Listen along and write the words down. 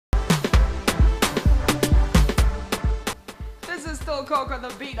still Coke on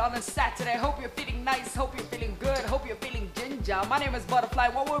the beat on a Saturday. Hope you're feeling nice, hope you're feeling good, hope you're feeling ginger. My name is Butterfly.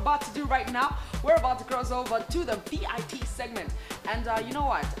 What we're about to do right now, we're about to cross over to the VIP segment. And you know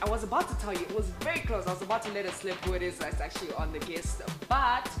what? I was about to tell you, it was very close. I was about to let it slip who it is that's actually on the guest.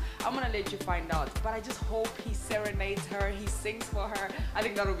 But I'm gonna let you find out. But I just hope he serenades her, he sings for her. I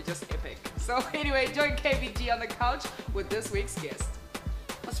think that'll be just epic. So anyway, join KVG on the couch with this week's guest.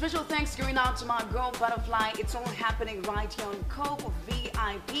 A special thanks going out to my girl Butterfly. It's all happening right here on Coke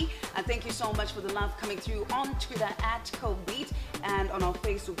VIP. And thank you so much for the love coming through on Twitter at Coke Beat and on our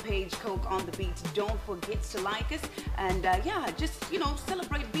Facebook page Coke on the Beat. Don't forget to like us and yeah, just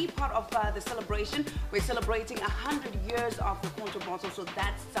celebrate, be part of the celebration. We're celebrating 100 years of the Conto Bottle, so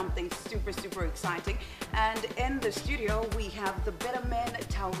that's something super exciting. And in the studio we have the better man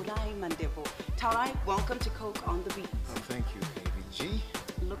Taurai Mandevo. Taurai, welcome to Coke on the Beat. Oh, thank you, KVG.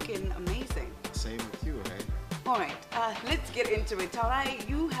 Looking amazing. Same with you, eh? All right, let's get into it. Taurai,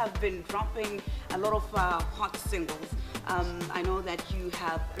 you have been dropping a lot of hot singles. I know that you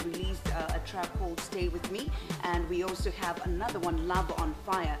have released a track called Stay With Me, and we also have another one, Love on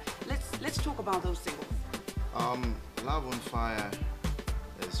Fire. Let's talk about those singles. Love on Fire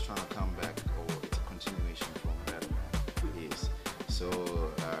is trying to come back, or it's a continuation from Better Man. Yes. So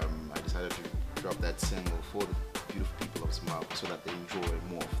I decided to drop that single for the beautiful people of Zimbabwe so that they enjoy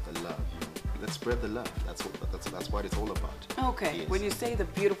more of the love. Let's spread the love. That's what it's all about. Okay. Yes. When you say the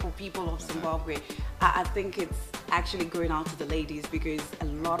beautiful people of Zimbabwe, I think it's actually going out to the ladies, because a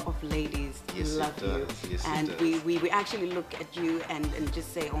lot of ladies love you. Yes, and we actually look at you and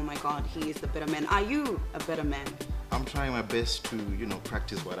just say, oh my God, he is the better man. Are you a better man? I'm trying my best to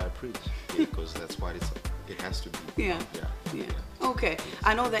practice what I preach, because that's what it has to be. Yeah. Okay.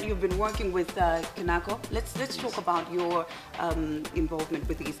 I know that you've been working with Kinako. Let's talk about your involvement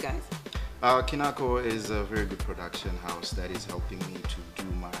with these guys. Kinako is a very good production house that is helping me to do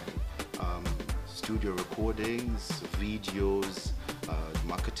my studio recordings, videos,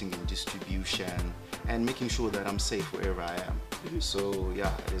 marketing and distribution, and making sure that I'm safe wherever I am. So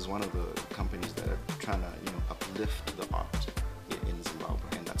yeah, it is one of the companies that are trying to uplift the art in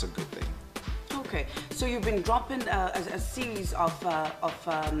Zimbabwe, and that's a good thing. Okay, so you've been dropping a series of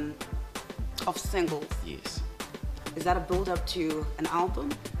singles. Yes. Is that a build-up to an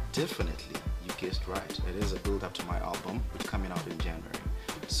album? Definitely, you guessed right. It is a build-up to my album, which is coming out in January.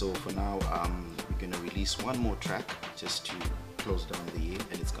 So for now, we're going to release one more track just to close down the year,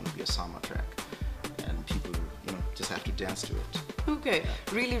 and it's going to be a summer track. And people, just have to dance to it. Okay,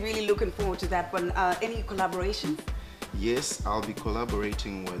 yeah. Really looking forward to that one. Any collaborations? Yes, I'll be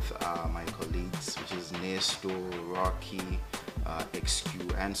collaborating with my colleagues, which is Nesto, Rocky,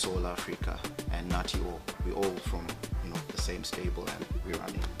 XQ, and Soul Africa, and Nati O. We're all from the same stable, and we're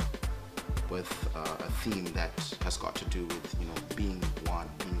running with a theme that has got to do with being one,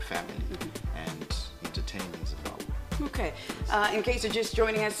 being family, and entertaining Zimbabwe. Okay, in case you're just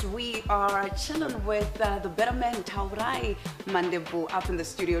joining us, we are chilling with the better man Taurai Mandevo up in the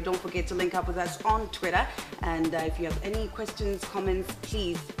studio. Don't forget to link up with us on Twitter, and if you have any questions, comments,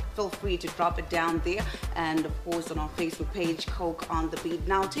 please feel free to drop it down there, and of course on our Facebook page, Coke on the Beat.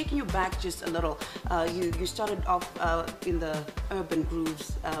 Now, taking you back just a little, you started off in the urban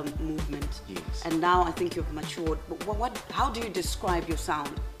grooves movement, yes. And now I think you've matured. But how do you describe your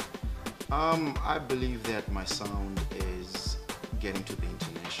sound? I believe that my sound is getting to the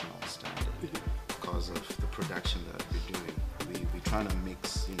international standard because of the production that we're doing. We're trying to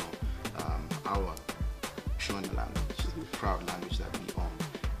mix, our Shona language, the proud language that we own,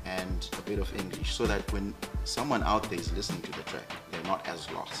 and a bit of English, so that when someone out there is listening to the track, they're not as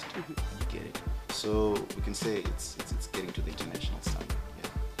lost. You get it? So we can say it's getting to the international standard.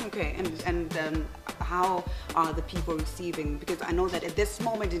 Yeah. Okay, and how are the people receiving? Because I know that at this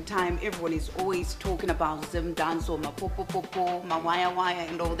moment in time, everyone is always talking about Zim dance or ma popo popo, ma waya waya,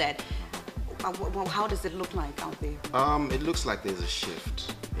 and all that. How does it look like out there? It looks like there's a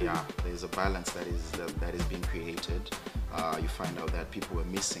shift. Yeah, there's a balance that is being created. You find out that people were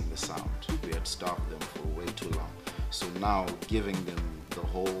missing the sound. We had starved them for way too long. So now giving them the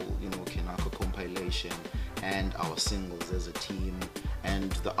whole, Kinako compilation and our singles as a team,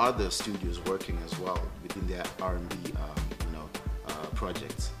 and the other studios working as well within their R&B,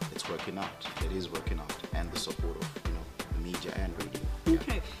 projects. It's working out. It is working out, and the support of the media and radio.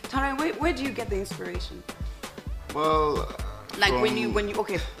 Okay, yeah. Taurai, where do you get the inspiration? Well, like when you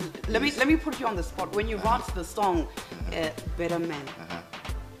okay, let me put you on the spot. When you wrote the song Better Man,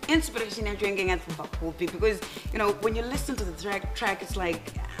 inspiration and drinking at because when you listen to the track, it's like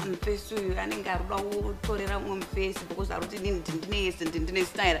I'm faced to I think I put it on my face because I was in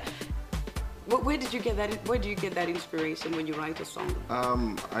style. Where did you get that? Where do you get that inspiration when you write a song?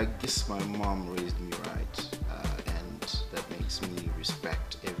 I guess my mom raised me right, and that makes me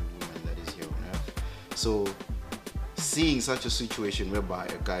respect every woman that is here on earth. So, seeing such a situation whereby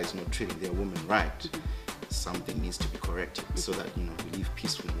a guy is not treating their woman right, something needs to be corrected so that we live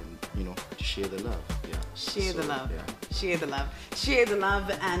peacefully and share the love. Yeah. Share the love. Yeah. Share the love. Share the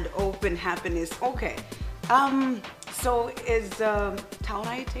love and open happiness. Okay. So is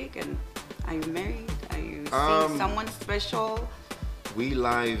Taurai taken? Are you married? Are you seeing someone special? We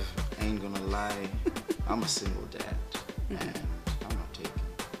live, ain't gonna lie. I'm a single dad, and I'm not taken.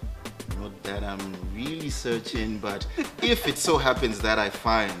 Not that I'm really searching, but if it so happens that I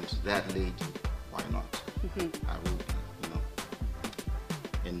find that lady, why not? I will be,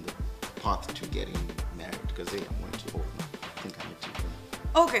 in the path to getting married, because hey, I'm going to old now. I think I need to.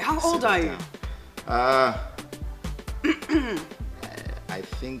 Okay, how old are you? I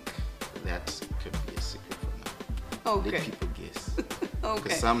think that could be a secret for now. Okay. Let people guess. Okay.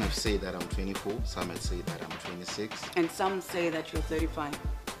 Because some have said that I'm 24, some have said that I'm 26. And some say that you're 35.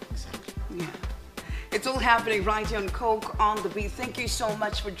 Exactly. Yeah. It's all happening right here on Coke on the Beat. Thank you so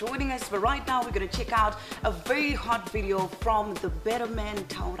much for joining us. But right now we're going to check out a very hot video from the Better Man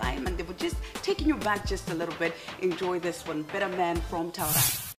Taurai. And they were just taking you back just a little bit. Enjoy this one. Better Man from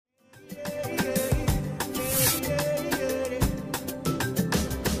Taurai.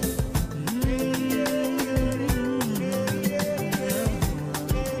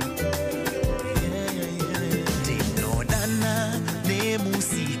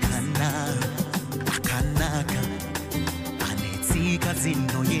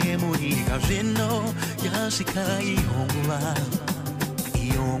 Zino yemuriga vino yashika iyonguba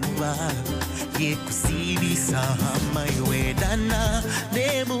yekusibisa hama iwedana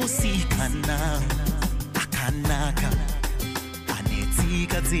nemusikana akanaka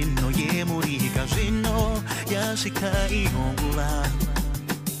anetsika zino yemuriga vino yashika iyonguba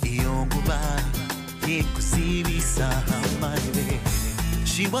yekusibisa hama iwe.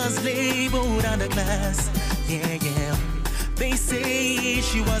 She was labeled under glass, yeah. They say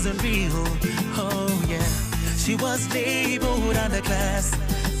she wasn't real, oh yeah. She was labeled underclass,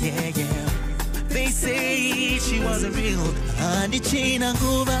 yeah. They say she wasn't real. Andi china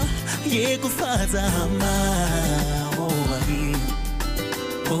nguva yekufaza hama, oh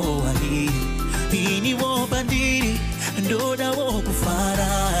ahi. Ini wo bandiri, ndoda wo kufara,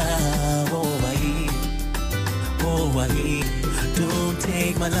 oh ahi. Don't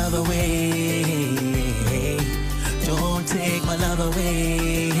take my love away. Don't take my love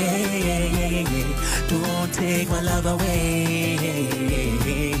away. Don't take my love away.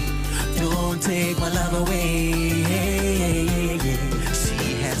 Don't take my love away.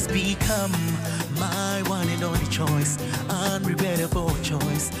 She has become my one and only choice, unregrettable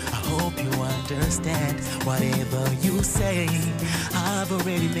choice. I hope you understand whatever you say. I've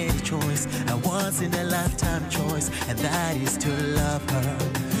already made a choice, a once in a lifetime choice, and that is to love her,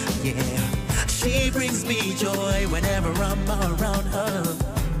 yeah. She brings me joy whenever I'm around her.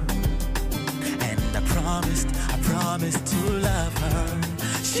 And I promised to love her.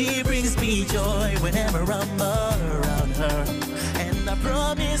 She brings me joy whenever I'm around her. And I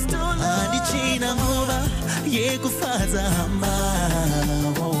promise to love her. Anichina nguva yekufaza hama,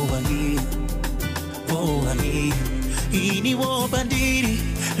 oh ahi. Ini wo bandiri,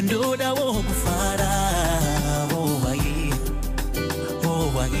 ndoda wo kufara, oh ahi.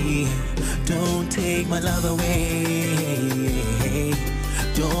 Don't take my love away.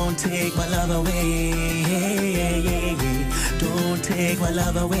 Don't take my love away. Don't take my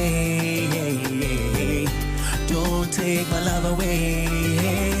love away. Don't take my love away.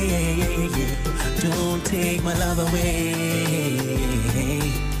 Don't take my love away.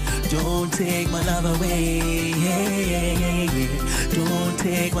 Don't take my love away. Don't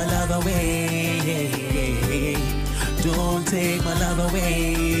take my love away. Don't take my love away.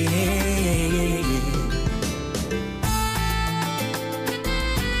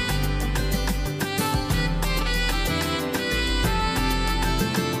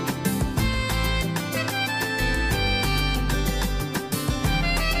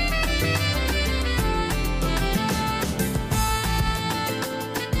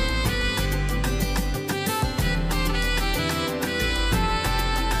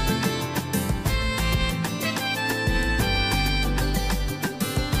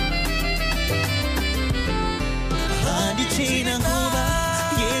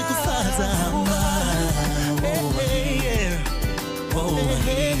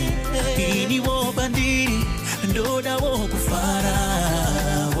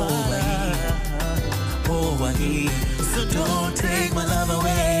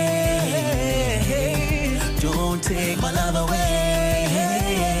 take my love away.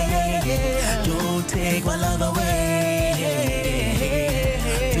 Don't take my love away.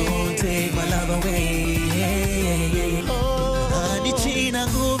 Don't take my love away. Anichina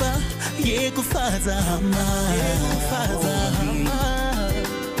nguva yekufaza hama.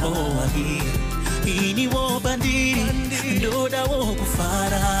 Oh, ini wo bandiri ndoda wo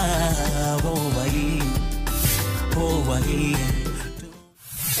kufara. Oh,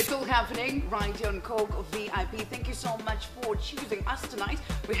 It's all happening right here on Coke VIP. Thank you so much for choosing us tonight.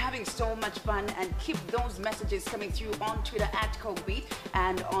 We're having so much fun, and keep those messages coming through on Twitter at Coke Beat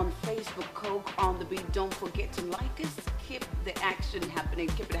and on Facebook Coke on the Beat. Don't forget to like us. Keep the action happening.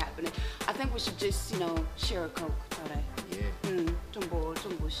 Keep it happening. I think we should just, share a Coke. Yeah. Tumbo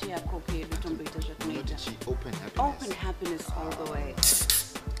share Coke here. Open happiness. Open happiness all the way.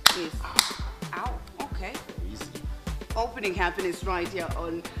 Yes. Ow. Okay. Easy. Opening happiness right here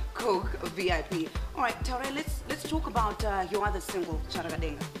on Coke VIP. All right, Tare, let's talk about your other single,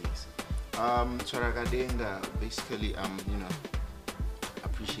 Charagadenga. Yes. Charagadenga, basically,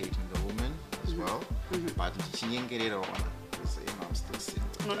 appreciating the woman as well, but because I'm still single.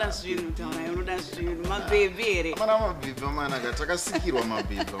 No, that's you, Tare. No, that's you, my baby. I'm a baby man. I got my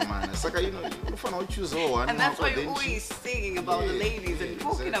baby man. Saka, you choose one. And that's why you're always singing about the ladies and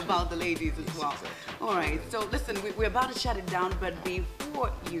talking about the ladies as well. Exactly. All right, so listen, we're about to shut it down, but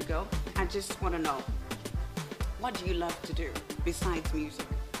before you go, I just want to know, what do you love to do besides music?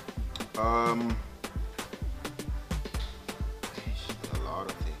 A lot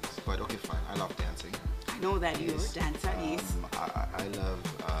of things, but okay, fine. I love dancing. I know that you're a dancer, yes. I love,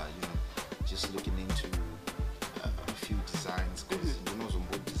 just looking into a few designs, because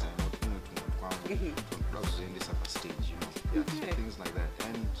Zumbo design, from stage, things like that,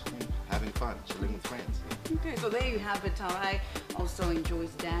 and having fun, chilling with friends. Yeah. Okay, so there you have it. Tarai also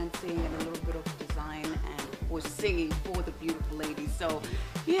enjoys dancing and a little bit of design and of course singing for the beautiful ladies. So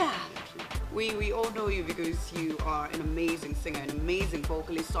yeah, we all know you because you are an amazing singer, an amazing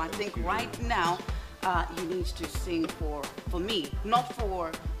vocalist. So I think right now you need to sing for me, not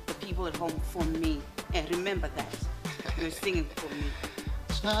for the people at home, for me. And remember that. You're singing for me.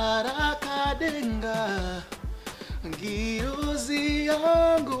 Charagadenga, ngiozi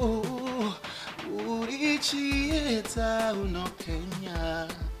yangu, urichieta unokenya,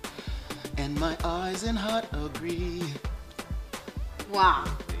 and my eyes and heart agree. Wow.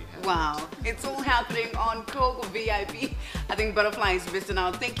 Wow. It's all happening on Coke VIP. I think Butterfly is missing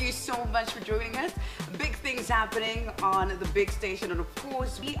out. Thank you so much for joining us. Big things happening on the big station. And of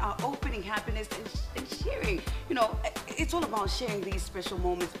course, we are opening happiness and sharing. It's all about sharing these special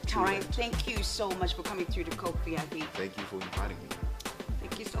moments. Tarai, thank you so much for coming through to Coke VIP. Thank you for inviting me.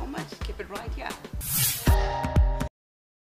 Thank you so much. Keep it right here.